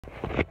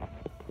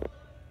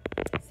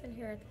Sitting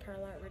here at the car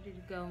lot ready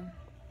to go.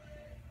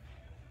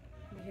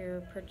 I'm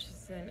here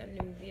purchasing a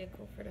new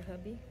vehicle for the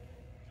hubby.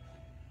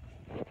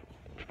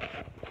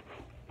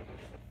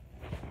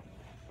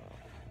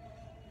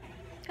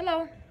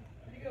 Hello.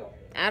 Where'd you go?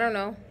 I don't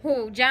know.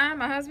 Who? John,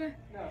 my husband?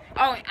 No.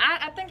 Oh,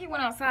 I think he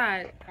went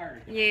outside.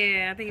 Carter.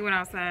 Yeah, I think he went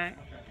outside.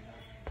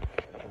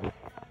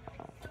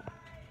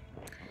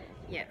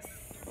 Yes.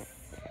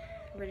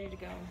 Ready to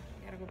go.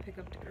 Gotta go pick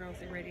up the girls.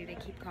 They're ready. They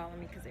keep calling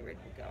me because they're ready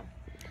to go.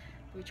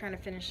 We're trying to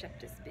finish up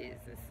this business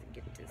and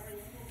get this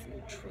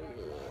new truck.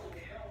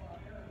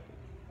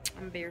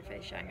 I'm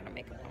barefaced. I ain't gonna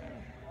make up on.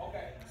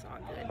 It's all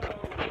good.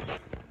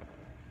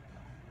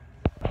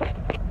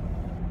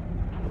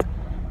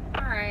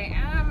 Alright,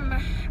 I'm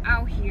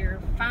out here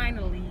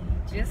finally.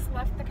 Just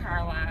left the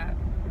car lot.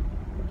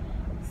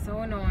 So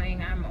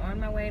annoying. I'm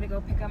on my way to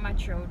go pick up my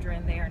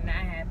children. They are not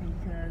happy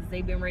because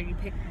they've been ready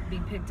to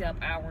be picked up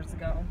hours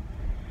ago.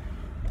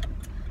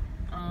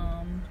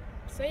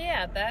 So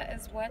yeah, that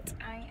is what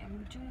I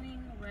am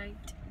doing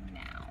right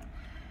now.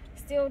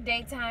 Still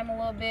daytime a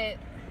little bit.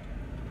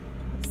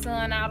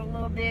 Sun out a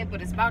little bit,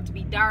 but it's about to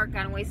be dark.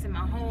 I'm wasting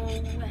my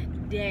whole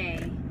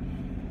day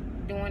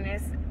doing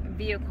this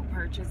vehicle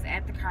purchase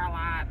at the car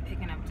lot,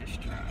 picking up this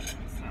truck.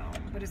 So,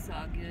 but it's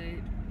all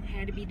good.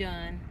 Had to be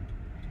done.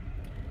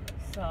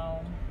 So,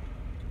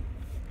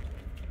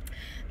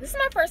 this is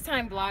my first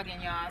time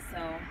vlogging, y'all,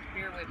 so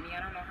bear with me.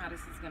 I don't know how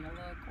this is gonna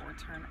look or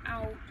turn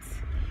out.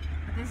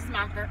 But this is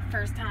my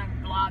first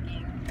time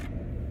vlogging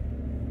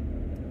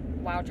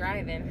while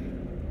driving.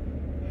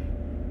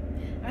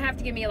 I have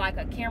to give me like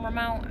a camera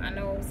mount. I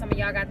know some of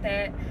y'all got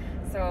that.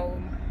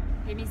 So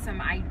give me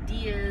some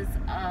ideas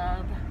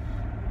of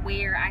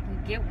where I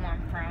can get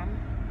one from.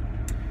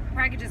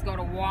 Probably could just go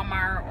to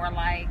Walmart or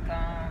like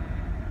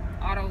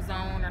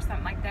AutoZone or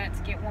something like that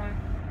to get one.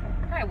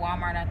 Probably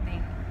Walmart, I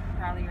think.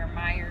 Probably or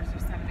Myers or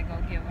something to go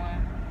get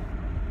one.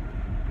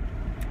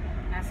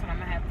 That's what I'm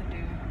gonna have to do.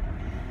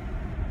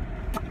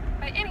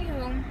 But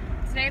anywho,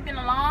 today's been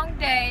a long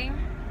day.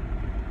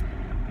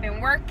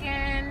 Been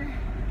working.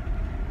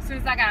 As soon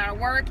as I got out of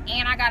work,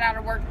 and I got out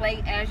of work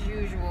late as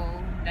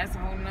usual. That's a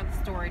whole nother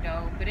story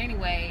though. But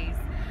anyways,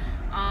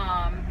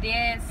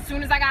 then as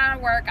soon as I got out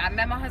of work, I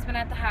met my husband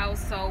at the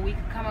house so we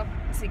could come up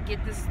to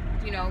get this,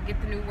 you know,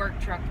 get the new work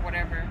truck or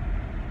whatever.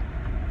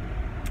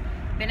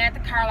 Been at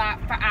the car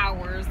lot for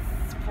hours,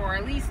 for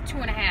at least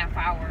 2.5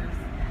 hours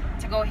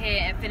to go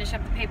ahead and finish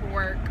up the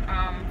paperwork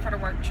for the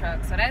work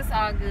truck. So that's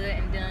all good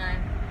and done.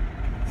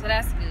 So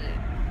that's good.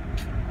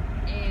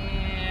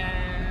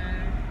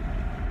 And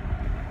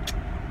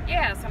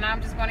yeah, so now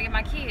I'm just going to get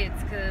my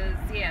kids because,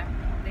 yeah,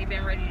 they've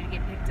been ready to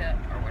get picked up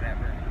or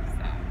whatever.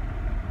 So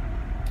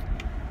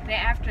then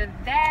after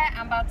that,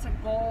 I'm about to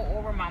go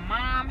over my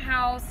mom's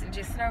house and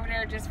just sit over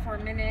there just for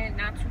a minute,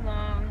 not too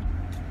long.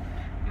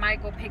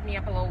 Might go pick me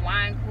up a little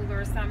wine cooler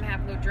or something,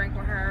 have a little drink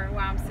with her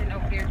while I'm sitting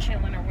over there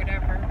chilling or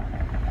whatever.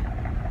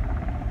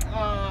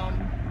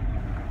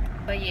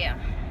 But yeah.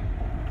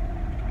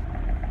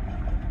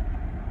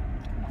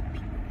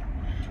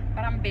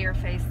 But I'm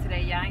barefaced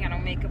today, y'all. I ain't got no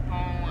makeup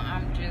on.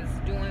 I'm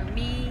just doing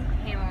me,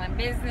 handling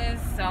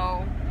business.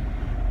 So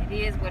it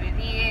is what it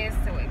is.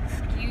 So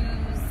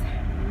excuse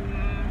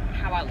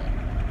how I look.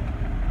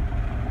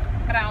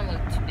 But I don't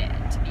look too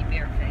bad to be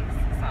barefaced.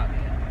 It's all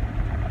good.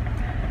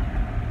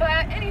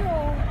 But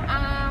anywho,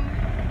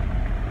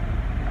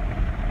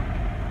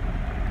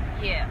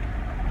 yeah.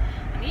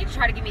 I need to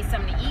try to get me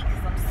something to eat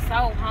because I'm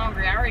so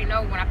hungry. I already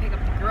know when I pick up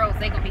the girls,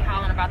 they gonna be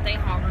hollering about they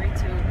hungry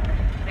too.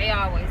 They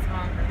always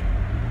hungry.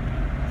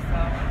 So I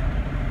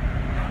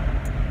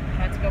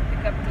had to go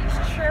pick up these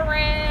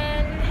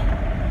children.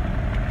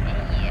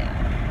 And yeah.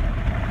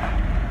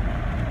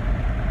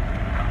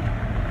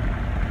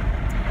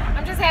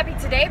 I'm just happy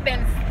today.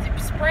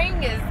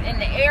 Spring is in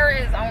the air,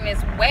 is on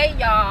its way,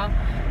 y'all.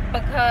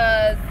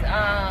 Because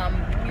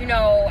you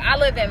know, I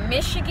live in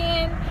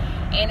Michigan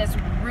and it's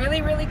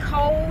really, really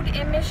cold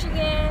in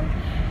Michigan.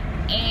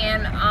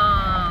 And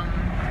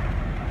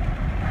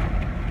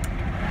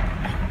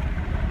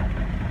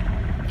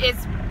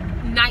it's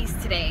nice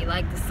today.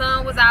 Like the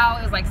sun was out,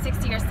 it was like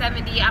 60 or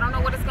 70. I don't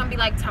know what it's gonna be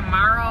like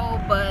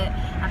tomorrow, but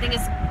I think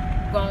it's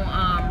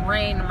gonna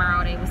rain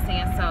tomorrow, they were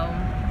saying. So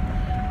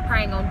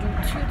probably ain't gonna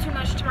do too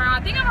much tomorrow.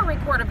 I think I'm gonna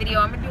record a video.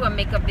 I'm gonna do a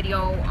makeup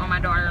video on my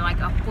daughter, like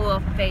a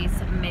full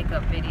face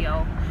makeup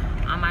video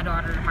on my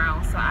daughter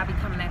tomorrow. So I'll be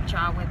coming at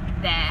y'all with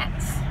that.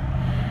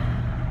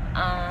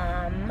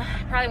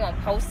 Probably won't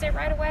post it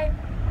right away,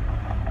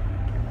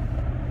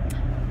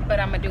 but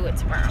I'm gonna do it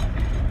tomorrow.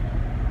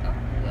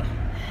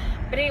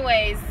 But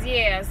anyways,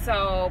 yeah,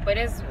 so, but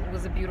it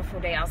was a beautiful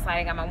day outside.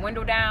 I got my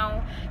window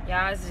down.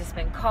 Y'all, it's just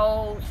been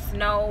cold,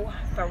 snow,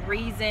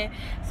 freezing.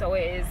 So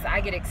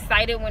I get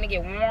excited when it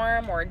get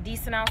warm or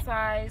decent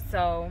outside.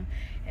 So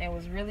it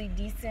was really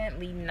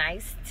decently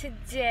nice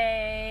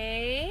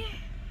today.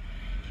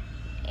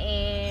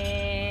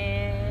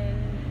 And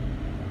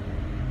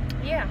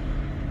yeah,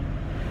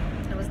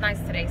 it was nice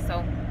today.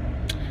 So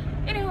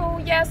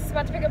anywho, yes,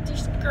 about to pick up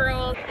these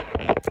girls.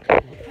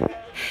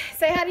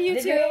 Say hi to Did you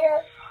YouTube.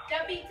 hear?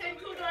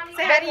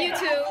 Say hi to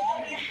YouTube.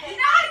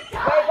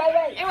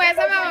 Wait. Anyways, I'm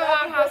at my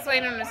mom's house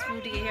waiting on this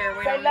food to get here.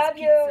 Waiting on love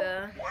this you.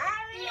 pizza.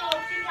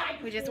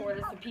 We just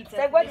ordered some pizza.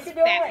 Say what This you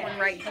doing? fat one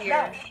right here.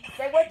 No.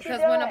 Say what you Because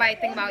doing. when nobody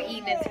think about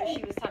eating it until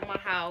she was talking about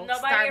how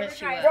starving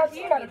she was. Girl,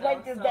 she gotta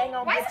break this dang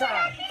on Why good still I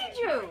time. feed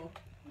you?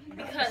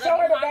 Because Show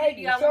her the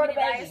baby. Show her the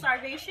die of baby.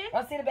 starvation.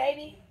 Want to see the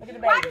baby? Look at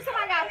the Why baby. do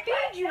somebody gotta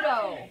feed you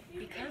though?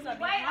 Because I've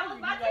been hungry.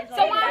 You guys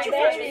So why don't you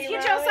Baby,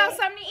 get yourself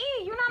something to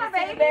eat? You're not a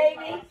See the baby.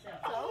 baby?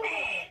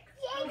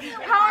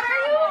 How old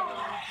are you?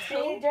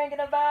 She drinking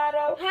a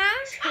bottle.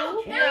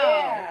 Huh?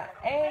 Yeah.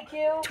 Ain't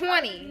cute.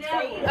 20.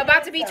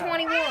 About to be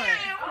 21.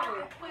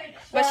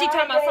 But she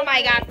talking about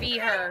somebody gotta feed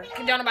her.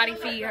 Don't nobody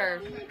feed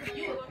her.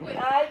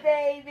 Hi,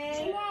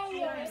 baby.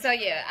 So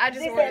yeah, I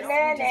just She ordered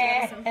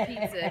said, some "Nana."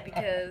 pizza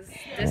because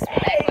this one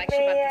act like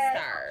she about to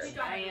starve.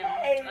 I am.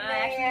 Hey, I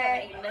actually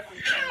haven't eaten nothing.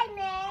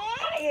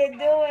 How you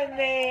doing,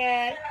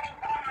 man?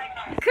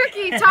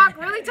 Cookie, talk,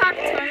 really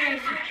talking to her.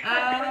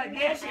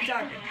 Yeah, she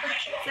talking.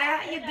 Say,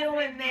 how you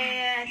doing,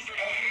 man?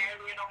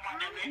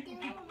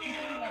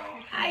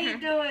 How you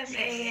doing,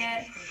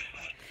 man?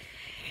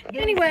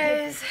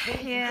 Anyways,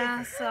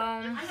 yeah,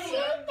 so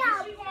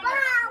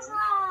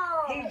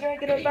He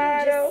drinking a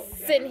bottle.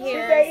 sitting She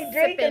here say he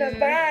drinking a sipping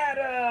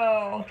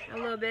bottle. a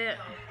little bit.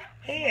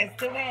 He is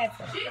too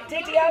handsome.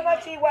 Titi, how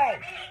much he weigh?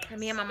 And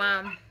me and my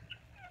mom.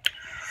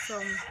 So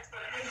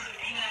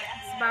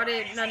that's about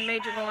it. Nothing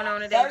major going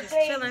on today. Just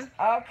 13? chilling.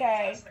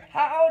 Okay.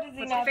 How old is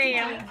he With now, the Titi?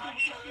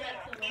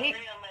 fam.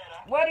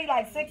 What, he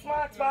like 6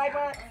 months, 5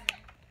 months?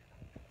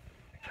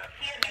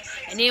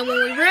 And then when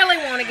we really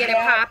want to get it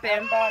I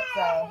popping, thought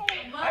so.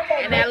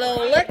 Okay, and that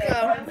little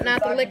liquor,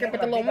 not the liquor,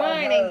 but the little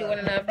wine ain't doing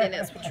enough, then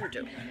that's what you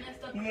do.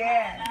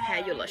 Yeah.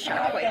 Have your little I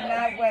shot quick.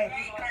 cannot wait.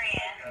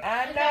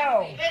 I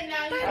know.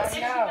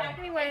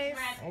 Anyways,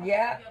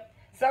 Yeah.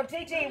 So,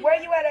 TT,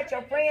 where you at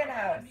your friend's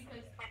house?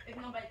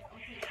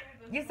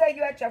 You say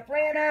you at your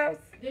friend's house?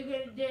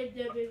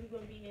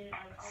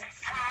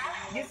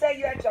 You say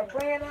you at your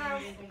friend's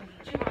house?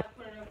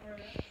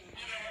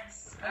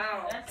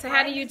 Oh. say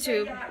hi to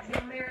YouTube.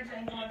 Your marriage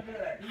ain't going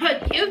good.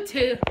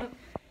 YouTube.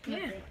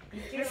 Yeah.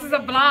 This is a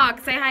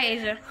vlog. Say hi,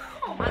 Asia.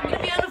 I'm gonna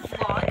be on a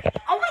vlog.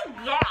 Oh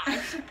my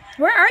gosh.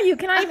 Where are you?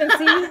 Can I even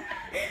see you?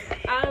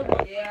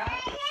 Yeah.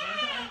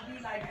 Sometimes it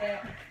be like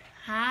that.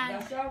 Hi.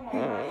 Now show 'em. Oh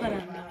my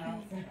god.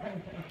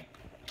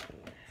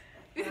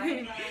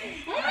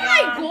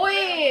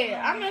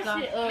 I'm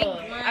gonna shit up.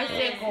 I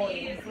said go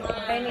ahead.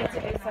 They need to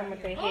do something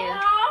with their hair.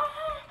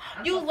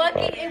 You lucky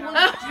it was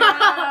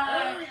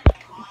dry.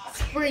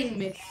 Spring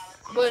mist.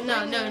 But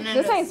no.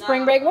 This ain't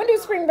spring break. When do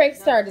spring break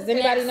start? Does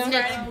anybody know?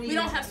 We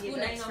don't have school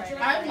next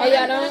Friday. Oh,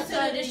 y'all don't? To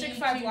the District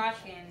 5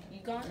 walk-in. You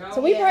going?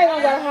 So we probably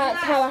gonna go to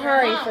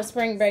Kalahari for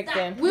spring break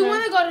then. We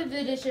want to go to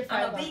the District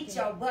 5 I'ma beat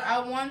your butt. I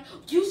want.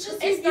 You should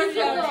see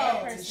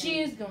go. She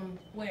is going.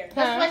 Where? Huh?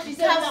 That's what she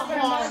said.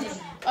 Kalahari.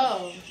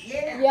 Oh.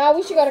 Yeah. Yeah,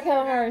 we should go to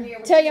Kalahari.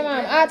 Tell your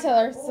mom. I'll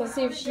tell her. So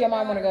see if your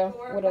mom wanna go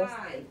with us.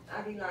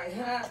 I be like,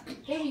 huh?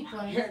 He be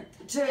playing.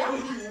 Two.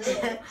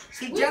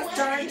 She just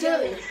turned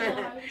 2.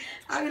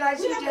 I be like,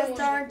 she just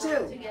turned 2.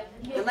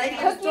 The lady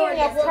in the store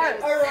just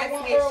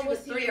asked me if she was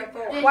 3 or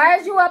 4. Why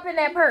is you up in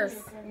that purse?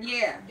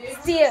 Yeah.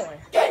 Stealing.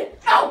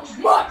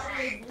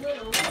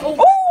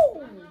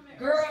 Ooh!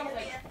 Girl,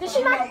 Did she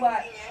you know not?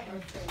 what?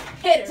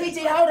 Hey,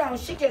 TT, hold on.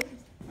 She can.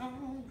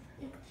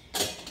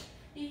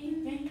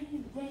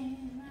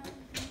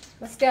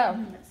 Let's go.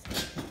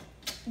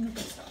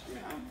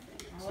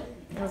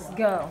 Let's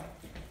go.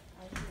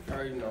 I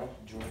already know.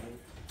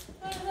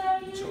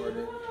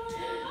 Jordan.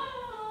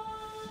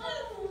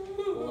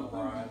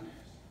 LeBron.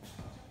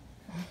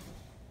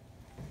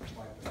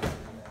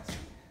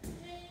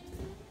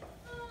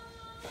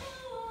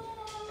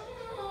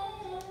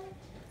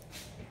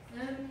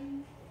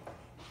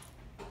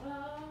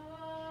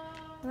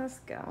 Let's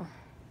go.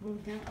 Oh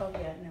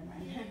yeah, never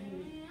mind.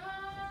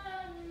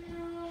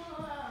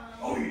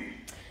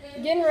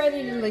 Getting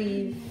ready to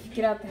leave.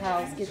 Get out the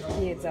house. Get the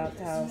kids out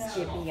the house.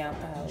 Get me out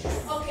the house.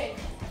 Okay.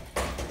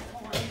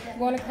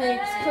 Going to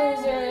Craig's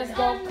Cruisers,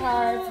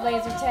 go-karts,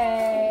 laser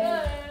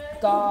tag,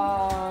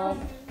 golf,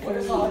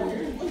 food, all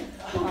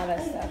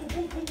that stuff.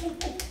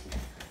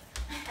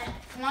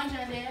 Come on,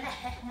 John Dad.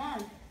 Come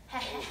on.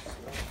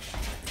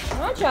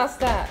 Why don't y'all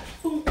stop?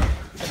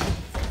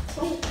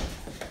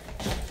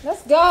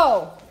 Let's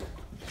go.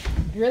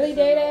 Really,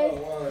 Day-Day?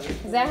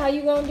 Is that how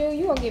you gonna do?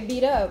 You gonna get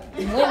beat up.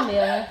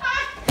 Windmill.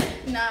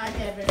 Nah,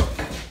 never.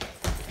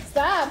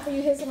 Stop before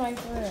you hit somebody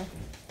for real.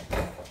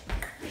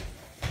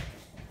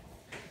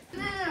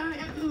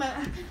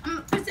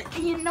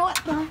 You know what?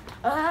 I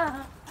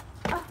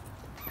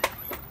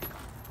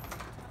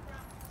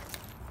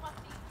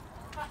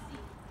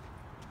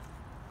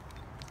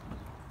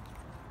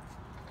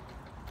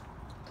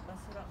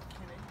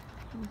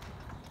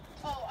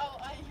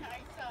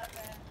saw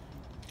that.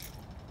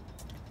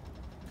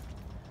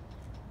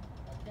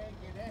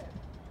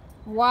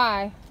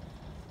 Why?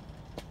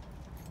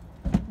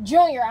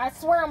 Junior, I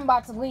swear I'm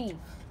about to leave.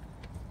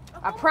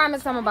 I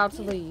promise I'm about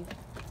to leave.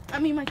 I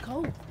mean my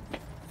coat.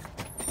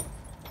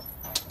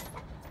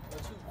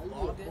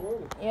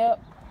 Yep.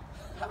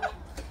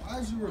 Why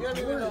is you recording?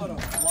 You don't even know how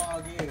to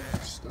log in.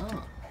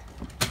 Stop.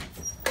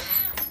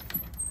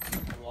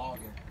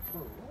 Vlogging. For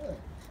what?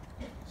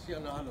 She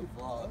don't know how to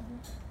vlog.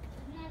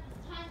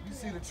 You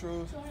see the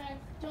truth?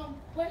 Don't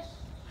push.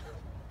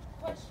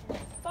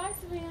 Bye,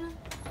 Savannah.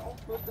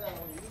 Don't put that on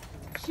you.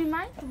 She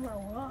might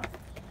throw up.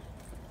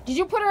 Did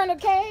you put her in a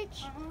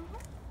cage?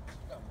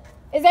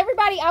 Is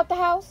everybody out the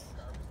house?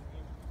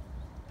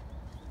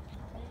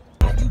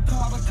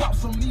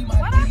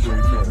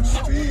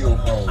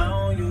 I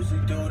don't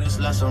usually do this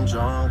unless I'm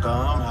drunk or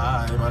I'm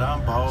high, but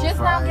I'm both Just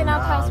now getting out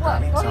the house.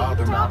 What? Go ahead,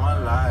 you talk.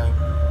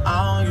 I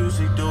don't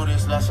usually do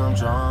this unless I'm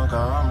drunk or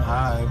I'm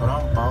high, but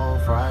I'm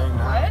both right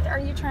now. What are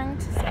you trying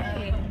to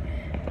say?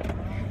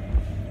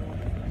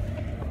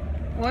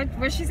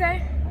 What'd she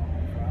say?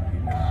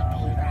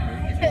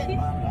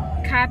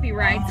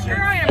 Copyrights. Girl,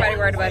 ain't nobody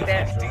worried about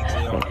that.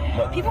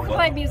 People can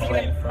play music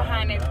in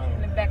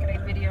the back of their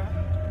video.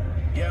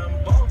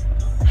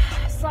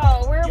 So,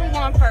 where are we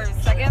going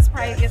first? I guess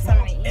probably get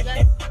something to eat.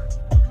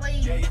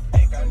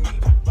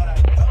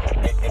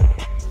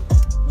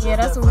 Yeah,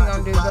 that's what we're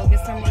gonna do. Go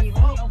get something to eat.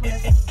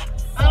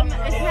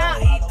 It's not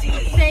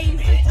safe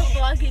to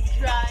vlog and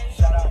drive.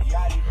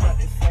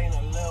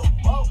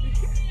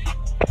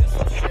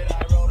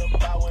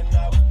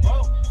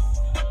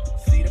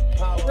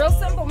 Real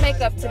simple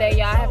makeup today,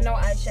 y'all. I have no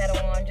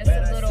eyeshadow on, just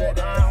a little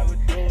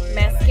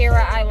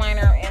mascara,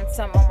 eyeliner, and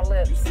some on my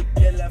lips.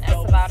 That's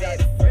about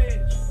it.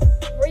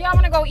 Where y'all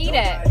wanna go eat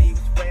at?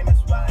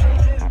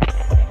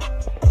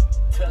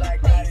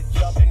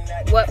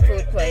 What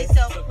food place?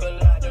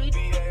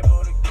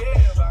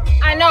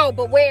 I know,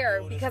 but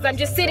where? Because I'm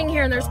just sitting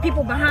here and there's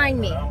people behind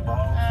me. I'm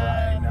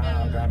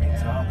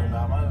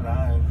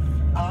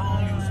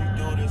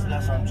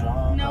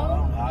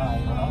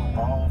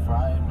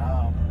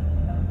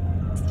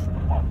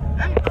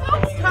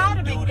so tired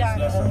of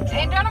McDonald's.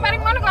 And don't nobody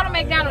want to go to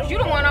McDonald's. You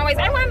the one always,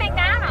 I want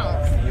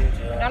McDonald's.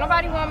 Don't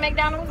nobody want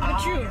McDonald's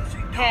but you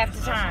half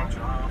the time.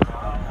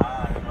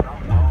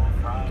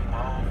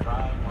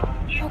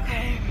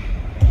 Okay.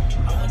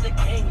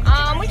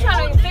 We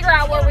trying to figure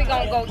out where we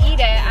gonna go eat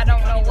at. I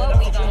don't know what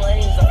we gonna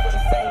eat. So,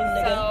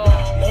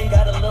 we're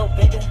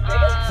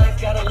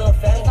gonna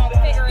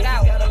figure it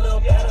out.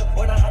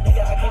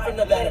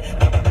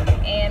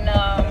 And,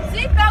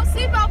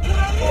 seatbelt, put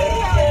on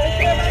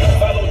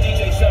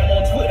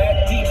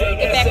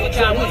get back with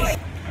y'all.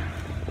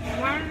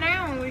 Right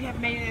now, we have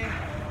made it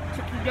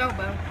to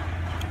Qdoba.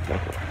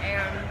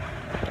 And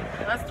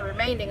that's the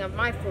remaining of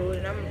my food,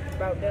 and I'm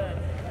about done.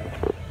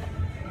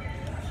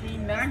 She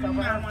messed up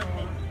her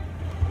food.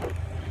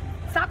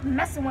 Stop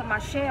messing with my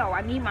shell.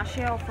 I need my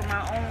shell for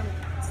my own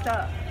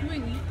stuff. Can we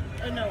eat?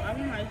 No, I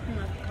want my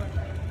car.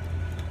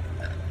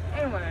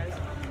 Anyways.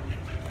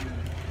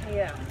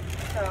 Yeah.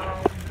 So.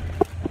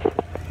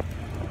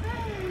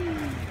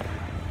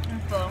 I'm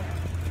full.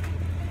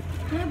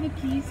 Can I have the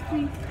keys,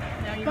 please?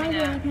 No, you may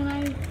not. Can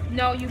I?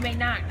 No, you may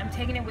not. I'm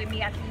taking it with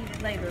me. I can eat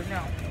it later.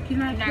 No.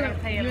 Can I You're not gonna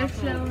pay put my your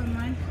food. shell in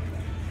mine?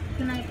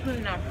 Can I put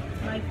No.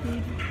 my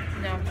food?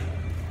 No.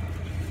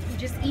 You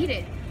just eat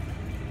it.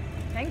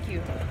 Thank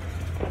you.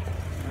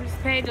 I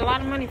just paid a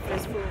lot of money for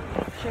this food.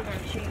 Sugar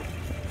and cheese.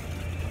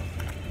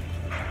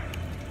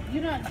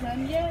 You're not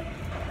done yet?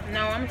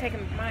 No, I'm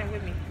taking mine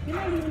with me. You're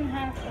not even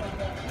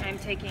halfway. I'm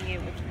taking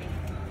it with me.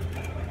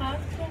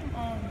 Have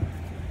some,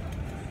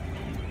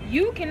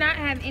 You cannot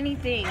have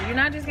anything. You're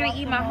not just gonna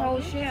eat my whole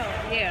shell.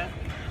 Yeah.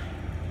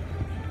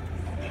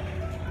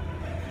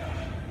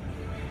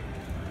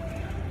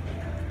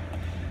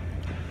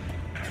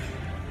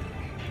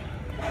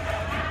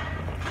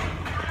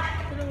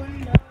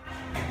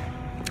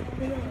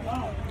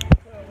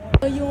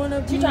 You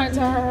wanna She's trying to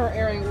tell her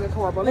earrings look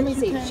horrible. Let me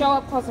see. Show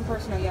up close and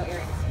personal your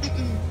earrings.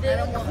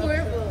 They're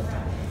horrible.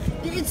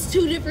 It's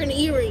two different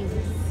earrings.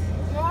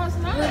 No, it's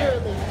not.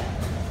 Literally.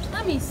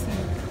 Let me see.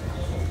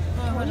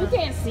 Well, you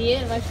can't see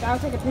it unless I'll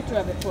take a picture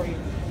of it for you.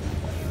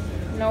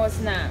 No, it's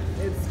not.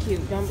 It's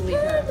cute. Don't believe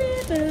her.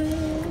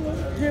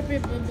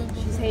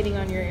 She's hating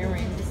on your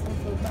earrings.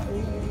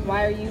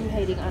 Why are you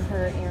hating on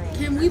her earrings?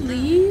 Can we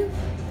leave?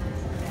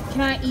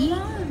 Can I eat?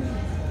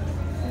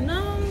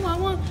 No, I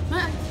want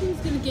my ice cream's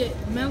gonna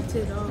get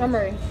melted off. Don't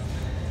worry.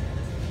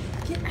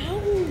 Get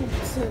out.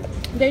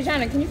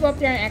 Dejana, can you go up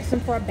there and ask them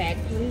for a bag,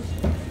 please?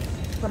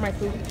 For my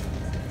food.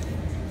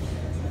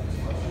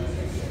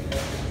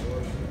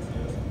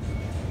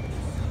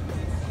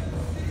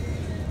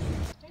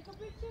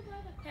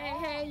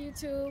 Hey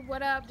YouTube,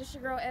 what up? This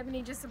your girl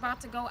Ebony, just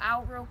about to go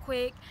out real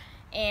quick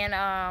and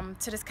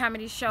to this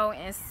comedy show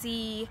and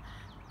see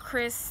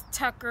Chris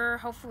Tucker.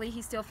 Hopefully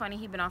he's still funny.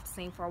 He's been off the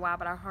scene for a while,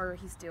 but I heard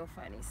he's still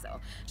funny. So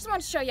just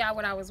wanted to show y'all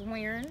what I was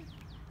wearing.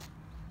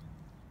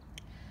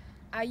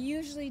 I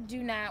usually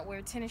do not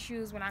wear tennis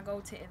shoes when I go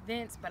to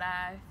events, but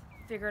I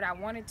figured I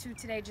wanted to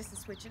today just to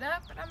switch it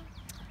up. But I'm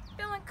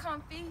feeling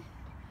comfy,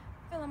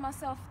 feeling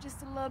myself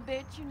just a little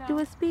bit, you know. Do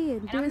a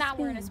spin. And I'm not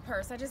wearing this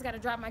purse. I just got to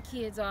drop my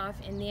kids off,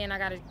 and then I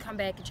got to come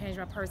back and change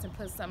my purse and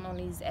put something on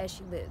these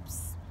ashy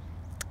lips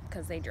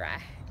because they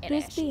dry and do a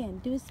ashy. spin.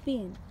 Do a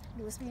spin.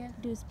 Do a spin?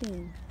 Do a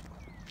spin.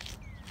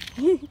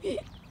 No,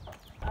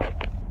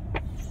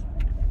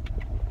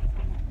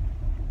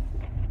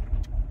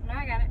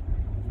 I got it.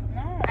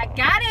 No. I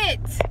got it!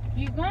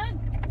 You got?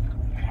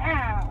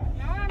 Wow.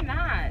 No, I'm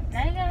not.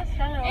 Now you gotta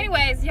start over.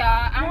 Anyways,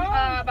 y'all,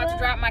 I'm about to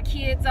drop my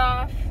kids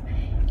off.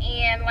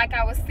 And like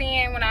I was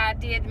saying when I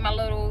did my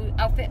little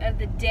outfit of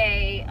the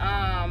day,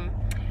 I'm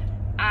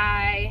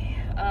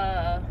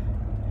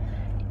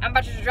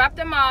about to drop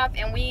them off,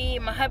 and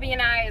my hubby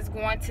and I is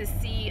going to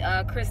see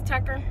Chris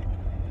Tucker.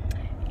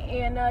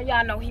 And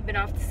y'all know he's been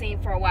off the scene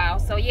for a while,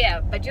 so yeah,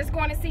 but just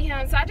going to see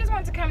him. So I just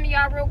wanted to come to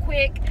y'all real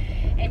quick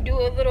and do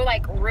a little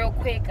real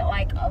quick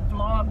a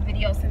vlog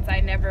video, since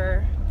I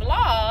never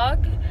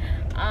vlog.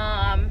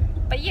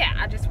 But yeah,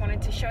 I just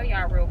wanted to show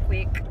y'all real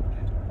quick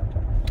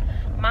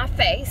my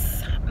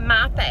face.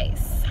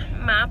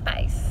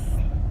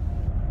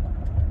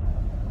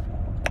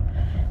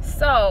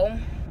 So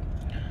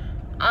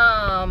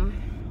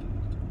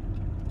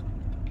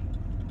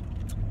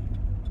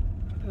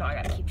no, I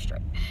gotta keep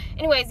straight.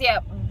 Anyways, yeah,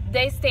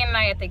 they stay the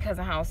night at their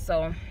cousin's house,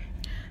 so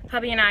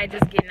hubby and I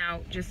just getting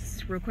out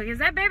just real quick. Is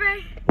that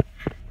baby?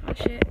 Oh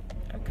shit,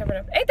 I'm covered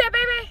up. Ain't that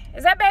baby?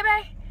 Is that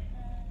baby?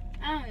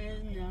 I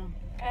don't know.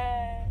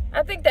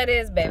 I think that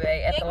is baby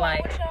at the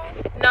light.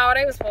 No,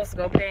 they were supposed to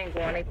go, but they ain't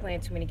going. They playing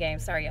too many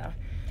games. Sorry, y'all.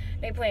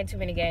 They playing too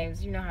many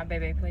games. You know how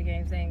baby play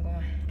games. They ain't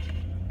going.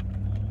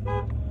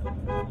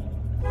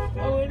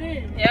 Oh, it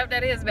is. Yep,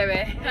 that is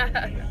baby.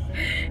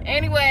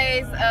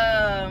 Anyways,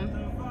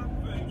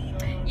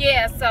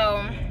 yeah,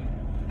 so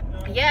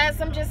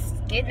yes, I'm just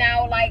getting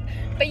out,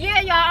 but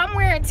yeah, y'all, I'm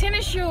wearing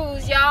tennis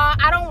shoes, y'all.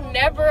 I don't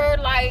never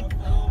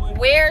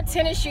wear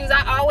tennis shoes.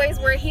 I always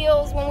wear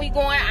heels when we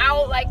going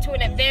out, to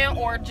an event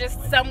or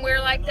just somewhere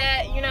like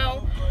that, you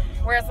know,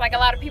 where it's a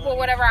lot of people or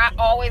whatever. I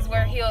always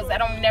wear heels. I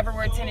don't never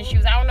wear tennis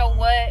shoes. I don't know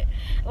what,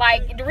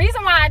 the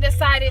reason why I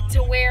decided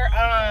to wear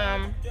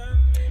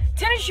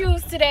tennis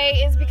shoes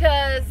today is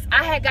because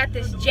I had got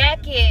this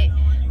jacket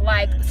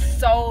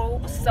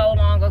so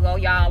long ago,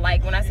 y'all.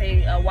 When I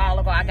say a while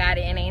ago, I got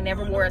it and I ain't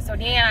never wore it. So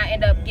then I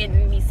end up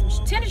getting me some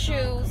tennis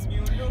shoes,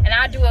 and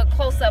I'll do a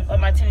close-up of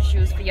my tennis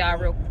shoes for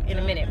y'all in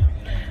a minute.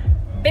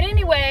 But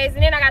anyways,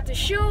 and then I got the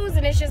shoes,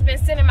 and it's just been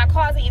sitting in my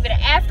closet even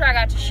after I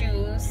got the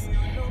shoes.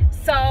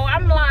 So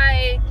I'm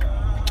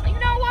you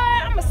know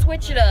what, I'm gonna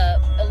switch it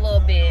up a little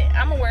bit.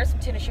 I'm gonna wear some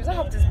tennis shoes. I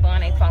hope this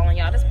bun ain't falling,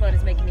 y'all. This bun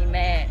is making me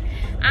mad.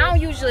 I don't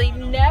usually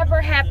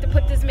never have to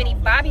put this many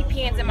bobby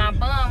pins in my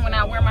bun when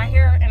I wear my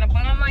hair in a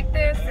bun like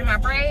this, in my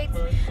braids.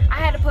 I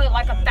had to put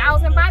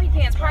 1,000 bobby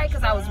pins, probably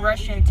because I was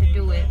rushing to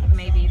do it.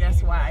 Maybe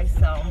that's why.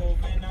 So,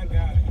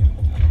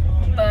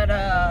 but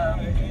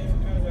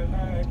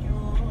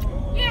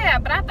yeah,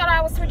 but I thought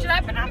I would switch it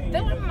up, and I'm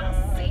feeling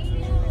myself.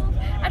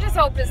 I just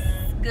hope it's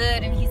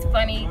good and he's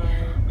funny.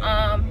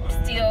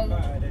 Still,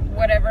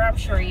 whatever, I'm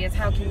sure he is.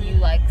 How can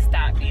you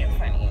stop being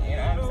funny? You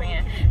know what I'm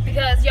saying?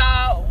 Because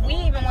y'all, we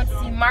even went to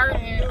see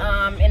Martin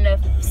in the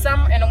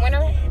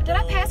winter. Did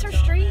I pass her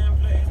street?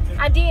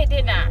 I did,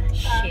 didn't I?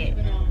 Shit.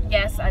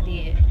 Yes, I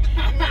did.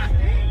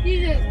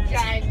 You just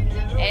driving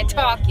and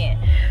talking.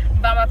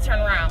 But I'm about to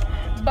turn around.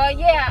 But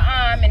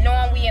yeah, and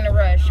knowing we in a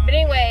rush. But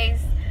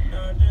anyways,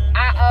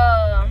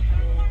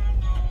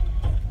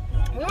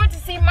 we went to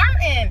see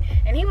Martin,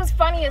 and he was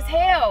funny as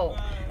hell.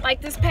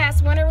 This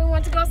past winter, we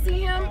went to go see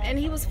him, and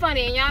he was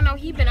funny. And y'all know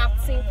he been off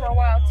the scene for a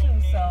while too,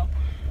 so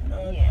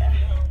yeah.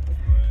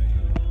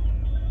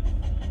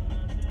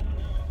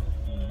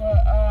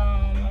 But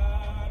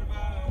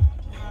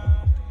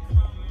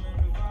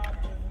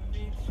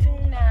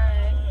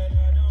tonight,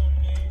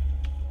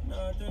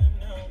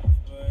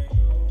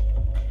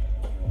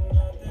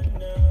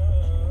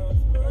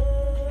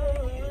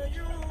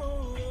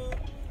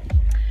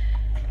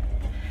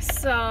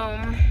 so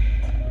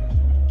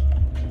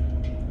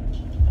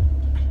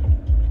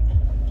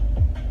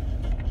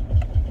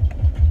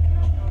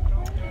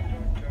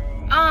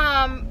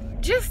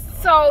just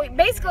so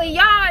basically,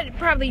 y'all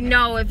probably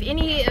know, if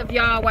any of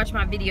y'all watch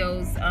my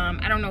videos,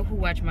 I don't know who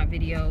watch my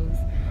videos,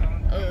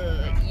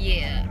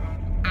 yeah,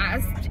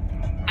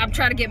 I'm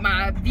trying to get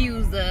my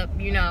views up,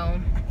 you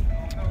know.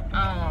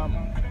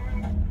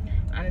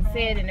 I've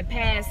said in the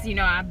past, you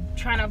know, I'm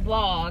trying to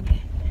vlog,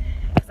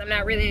 because I'm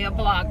not really a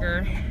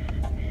blogger,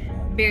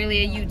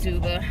 barely a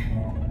YouTuber.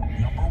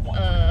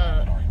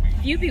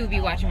 Few people be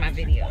watching my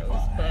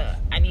videos, but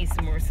I need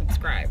some more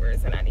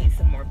subscribers and I need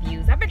some more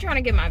views. I've been trying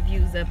to get my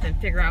views up and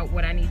figure out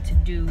what I need to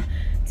do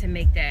to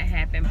make that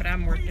happen, but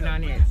I'm working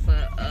on it.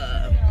 But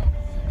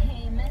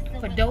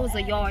for those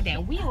of y'all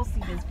that will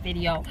see this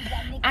video,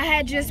 I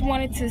had just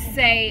wanted to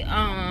say,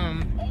 I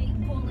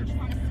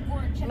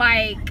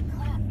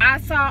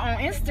saw on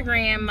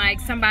Instagram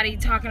somebody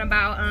talking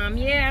about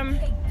yeah,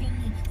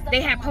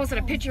 they had posted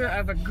a picture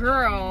of a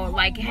girl,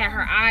 like had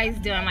her eyes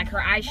done, like her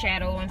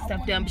eyeshadow and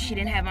stuff done, but she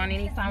didn't have on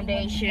any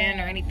foundation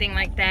or anything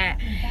like that.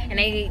 And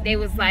they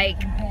was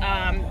like,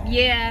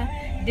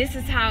 yeah, this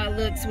is how it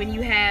looks when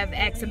you have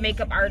asked a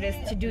makeup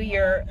artist to do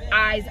your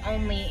eyes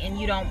only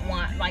and you don't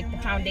want like the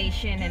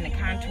foundation and the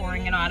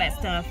contouring and all that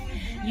stuff.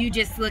 You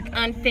just look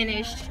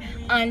unfinished,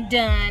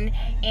 undone,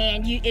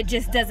 and it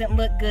just doesn't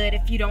look good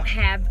if you don't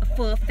have a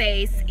full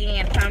face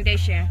and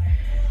foundation.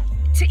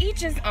 To each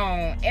his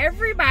own.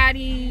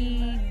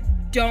 Everybody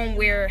don't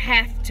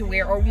have to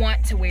wear or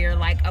want to wear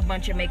like a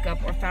bunch of makeup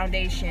or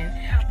foundation,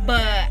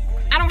 but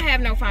I don't have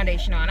no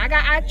foundation on.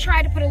 I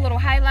tried to put a little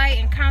highlight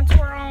and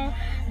contour on,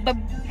 but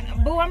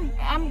boo,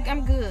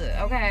 I'm good,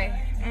 okay?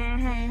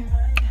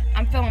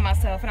 I'm feeling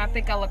myself and I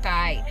think I look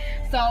alright.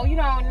 So, you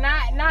know,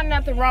 not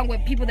nothing wrong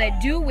with people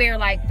that do wear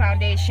like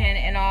foundation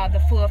and all the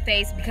full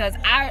face, because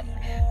I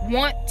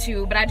want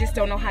to, but I just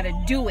don't know how to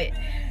do it.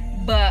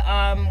 But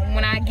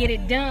when I get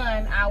it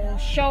done, I will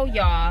show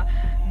y'all.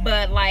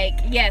 But like,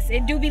 yes,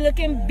 it do be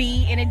looking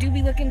beat and it do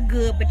be looking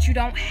good, but you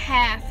don't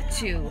have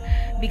to,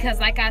 because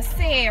like I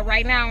said,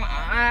 right now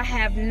I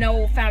have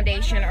no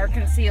foundation or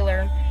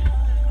concealer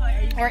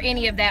or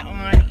any of that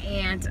on,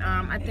 and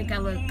I think I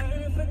look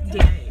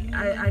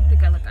I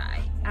think I look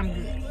alright. I'm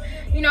good.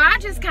 You know, I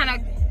just kind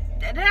of,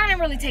 I didn't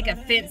really take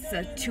offense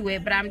to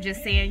it, but I'm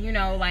just saying, you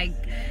know, like,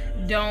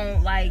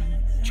 don't like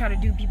try to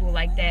do people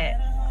like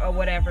that or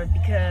whatever,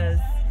 because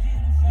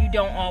you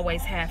don't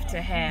always have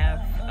to have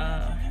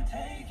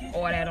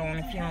all that on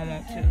if you don't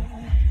want to.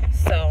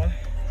 So,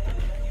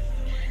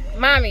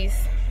 mommies,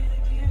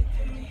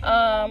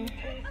 I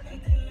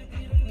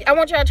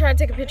want y'all to try to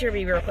take a picture of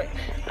me real quick.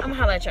 I'm gonna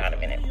holler at y'all in a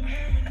minute.